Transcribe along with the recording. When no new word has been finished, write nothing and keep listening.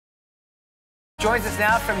Joins us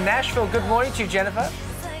now from Nashville. Good morning to you, Jennifer.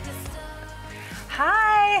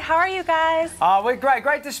 Hi, how are you guys? Oh, we're great.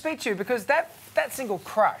 Great to speak to you because that single,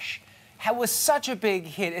 Crush, was such a big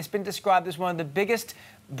hit. It's been described as one of the biggest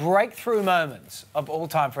breakthrough moments of all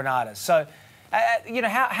time for an artist. So, you know,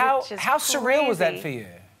 how surreal was that for you?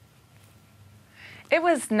 It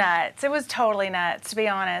was nuts. It was totally nuts, to be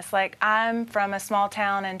honest. Like, I'm from a small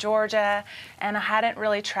town in Georgia, and I hadn't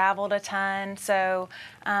really traveled a ton. So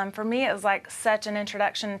for me, it was like such an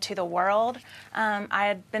introduction to the world. I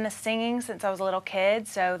had been singing since I was a little kid,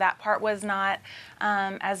 so that part was not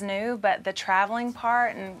as new. But the traveling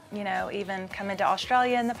part and, you know, even coming to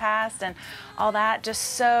Australia in the past and all that, just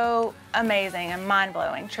so amazing and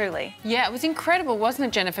mind-blowing, truly. Yeah, it was incredible, wasn't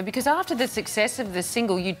it, Jennifer? Because after the success of the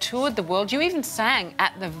single, you toured the world. You even sang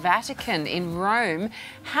at the Vatican in Rome.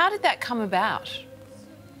 How did that come about?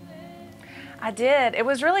 I did. It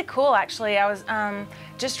was really cool, actually. I was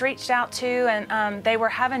just reached out to, and they were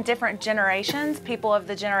having different generations, people of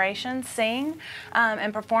the generation, sing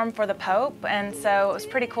and perform for the Pope. And so it was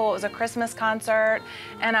pretty cool. It was a Christmas concert,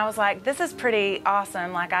 and I was like, this is pretty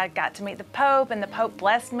awesome. Like, I got to meet the Pope, and the Pope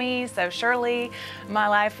blessed me, so surely my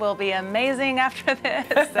life will be amazing after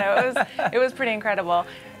this. So it was pretty incredible.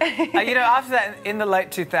 You know, after that, in the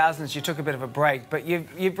late 2000s, you took a bit of a break, but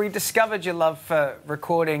you've rediscovered your love for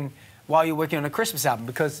recording while you're working on a Christmas album,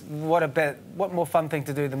 because what more fun thing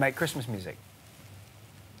to do than make Christmas music?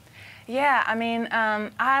 Yeah, I mean,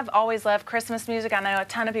 I've always loved Christmas music. I know a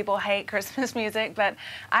ton of people hate Christmas music, but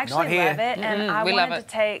I actually love it, and I wanted to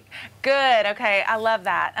take... Good, okay, I love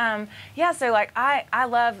that. Yeah, so like, I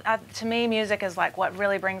love, to me, music is like what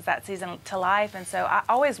really brings that season to life, and so I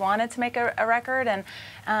always wanted to make a record,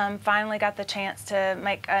 and finally got the chance to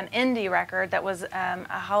make an indie record that was a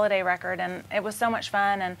holiday record, and it was so much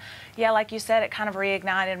fun, and yeah, like you said, it kind of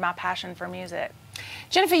reignited my passion for music.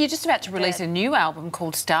 Jennifer, you're just about to release a new album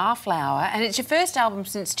called Starflower, and it's your first album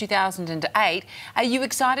since 2008. Are you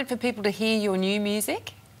excited for people to hear your new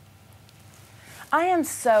music? I am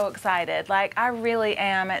so excited. Like, I really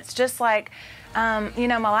am. It's just like, you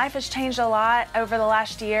know, my life has changed a lot over the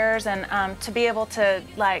last years, and to be able to,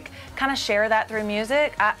 like, kind of share that through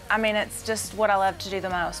music, I mean, it's just what I love to do the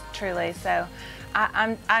most, truly. So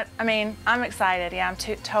I mean, I'm excited. Yeah, I'm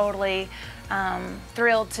totally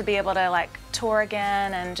thrilled to be able to, like, tour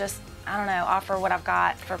again and just, I don't know, offer what I've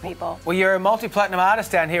got for people. Well, you're a multi-platinum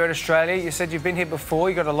artist down here in Australia. You said you've been here before.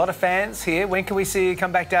 You've got a lot of fans here. When can we see you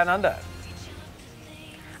come back down under?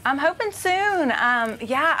 I'm hoping soon.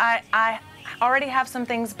 Yeah, I already have some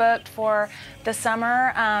things booked for the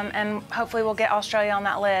summer, and hopefully we'll get Australia on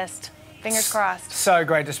that list. Fingers crossed. So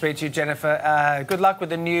great to speak to you, Jennifer. Good luck with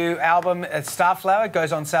the new album, Starflower. It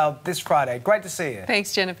goes on sale this Friday. Great to see you.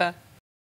 Thanks, Jennifer.